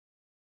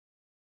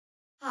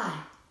Hi,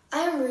 I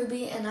am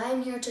Ruby and I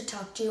am here to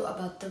talk to you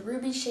about the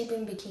Ruby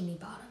Shaping Bikini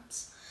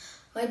Bottoms.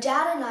 My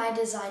dad and I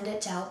designed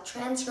it to help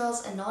trans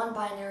girls and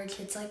non-binary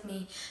kids like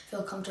me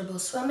feel comfortable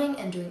swimming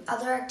and doing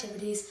other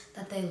activities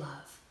that they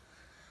love.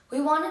 We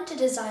wanted to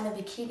design a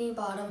bikini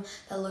bottom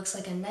that looks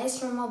like a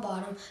nice normal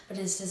bottom but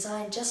is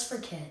designed just for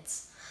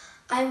kids.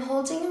 I am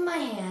holding in my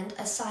hand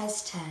a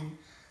size 10.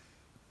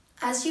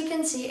 As you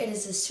can see, it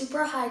is a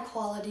super high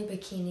quality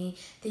bikini.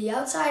 The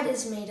outside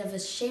is made of a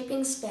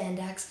shaping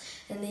spandex,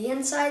 and the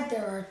inside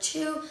there are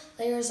 2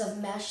 layers of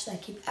mesh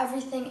that keep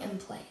everything in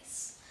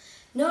place.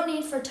 No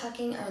need for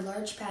tucking or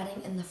large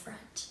padding in the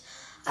front.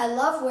 I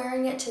love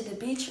wearing it to the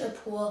beach or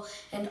pool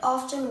and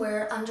often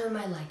wear it under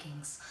my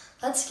leggings.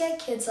 Let's get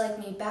kids like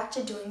me back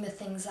to doing the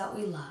things that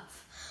we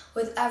love.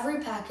 With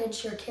every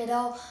package, your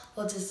kiddo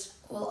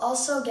will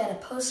also get a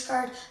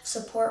postcard of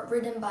support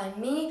written by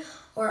me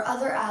or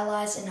other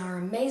allies in our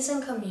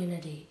amazing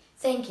community.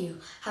 Thank you.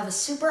 Have a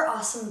super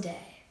awesome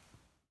day.